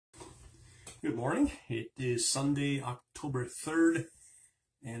Good morning. It is Sunday, October 3rd,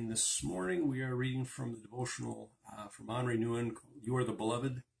 and this morning we are reading from the devotional from Henri Nouwen called You Are the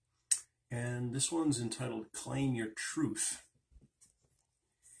Beloved, and this one's entitled Claim Your Truth.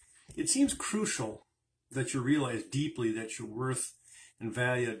 It seems crucial that you realize deeply that your worth and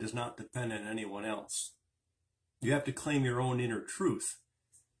value does not depend on anyone else. You have to claim your own inner truth.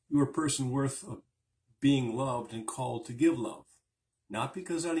 You are a person worth of being loved and called to give love. Not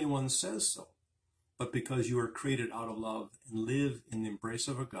because anyone says so, but because you are created out of love and live in the embrace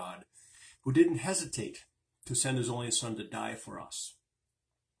of a God who didn't hesitate to send his only son to die for us.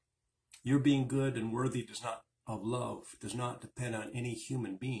 Your being good and worthy of love does not depend on any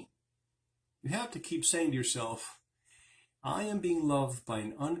human being. You have to keep saying to yourself, I am being loved by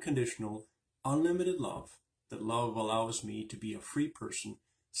an unconditional, unlimited love. That love allows me to be a free person,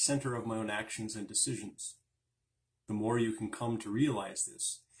 center of my own actions and decisions. The more you can come to realize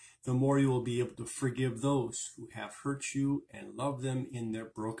this, the more you will be able to forgive those who have hurt you and love them in their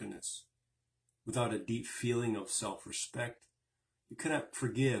brokenness. Without a deep feeling of self-respect, you cannot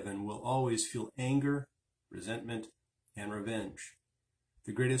forgive and will always feel anger, resentment, and revenge.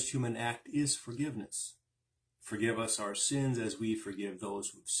 The greatest human act is forgiveness. Forgive us our sins as we forgive those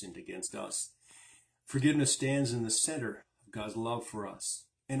who have sinned against us. Forgiveness stands in the center of God's love for us,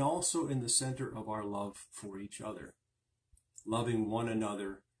 and also in the center of our love for each other. Loving one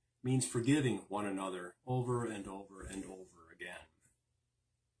another means forgiving one another over and over and over again.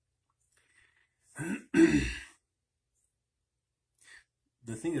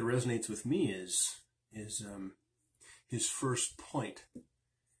 The thing that resonates with me is his first point,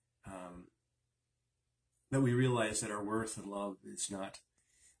 that we realize that our worth and love is not,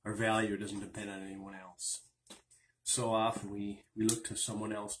 our value doesn't depend on anyone else. So often we look to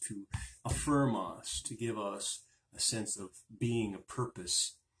someone else to affirm us, to give us a sense of being, a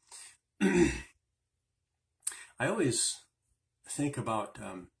purpose. I always think about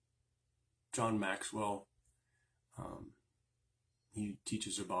John Maxwell. He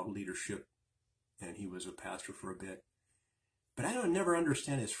teaches about leadership, and he was a pastor for a bit. But I don't never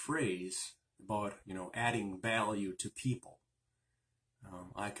understand his phrase about, adding value to people.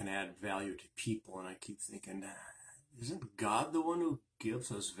 I can add value to people, and I keep thinking, isn't God the one who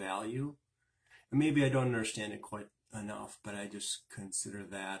gives us value? And maybe I don't understand it quite enough, but I just consider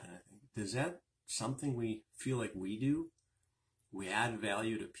that, and I think, is that something we feel like we do? We add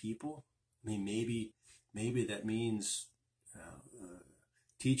value to people? I mean, maybe that means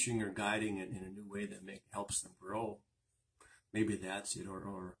teaching or guiding it in a new way that helps them grow. Maybe that's it,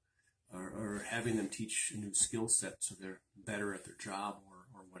 or having them teach a new skill set so they're better at their job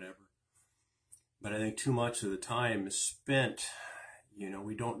or whatever. But I think too much of the time is spent,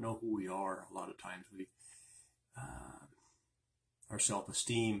 we don't know who we are. A lot of times our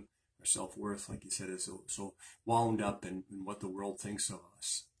self-esteem, our self-worth, like you said, is so wound up in what the world thinks of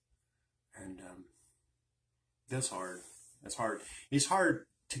us. And that's hard. That's hard. It's hard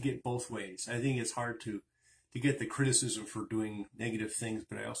to get both ways. I think it's hard to get the criticism for doing negative things,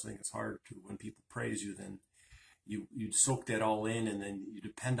 but I also think it's hard to, when people praise you, then you soak that all in, and then you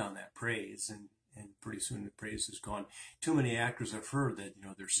depend on that praise, and pretty soon the praise is gone. Too many actors I've heard that,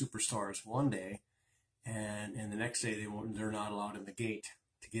 they're superstars one day, and the next day they're not allowed in the gate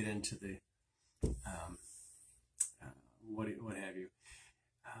to get into the what have you.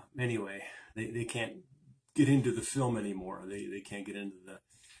 Anyway, they can't get into the film anymore. They can't get into the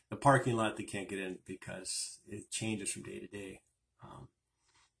parking lot. They can't get in because it changes from day to day,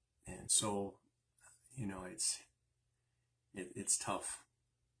 and so it's tough.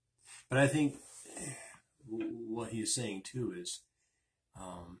 But I think what he's saying too is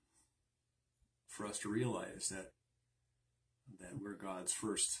for us to realize that we're God's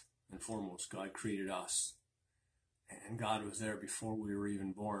first and foremost. God created us, and God was there before we were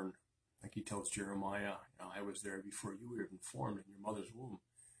even born. Like he tells Jeremiah, I was there before you were even formed in your mother's womb.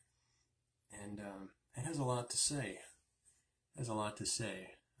 And it has a lot to say. It has a lot to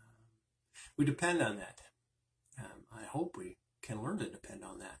say. We depend on that. I hope we can learn to depend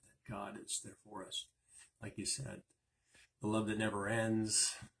on that God is there for us. Like you said, the love that never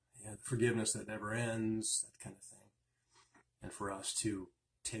ends, the forgiveness that never ends, that kind of thing. And for us to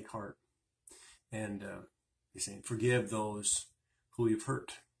take heart. And he's saying, forgive those who we've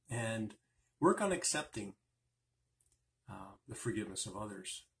hurt. And work on accepting the forgiveness of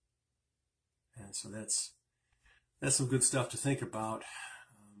others. And so that's some good stuff to think about,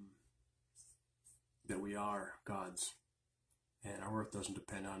 that we are God's, and our worth doesn't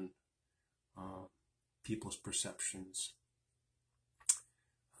depend on people's perceptions.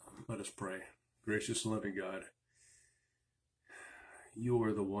 Let us pray. Gracious and loving God, You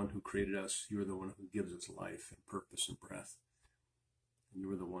are the one who created us. You are the one who gives us life and purpose and breath. And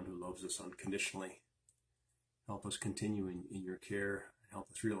you are the one who loves us unconditionally. Help us continue in your care. Help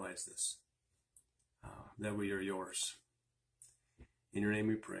us realize this, that we are yours. In your name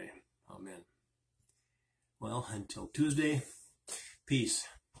we pray. Amen. Well, until Tuesday, peace.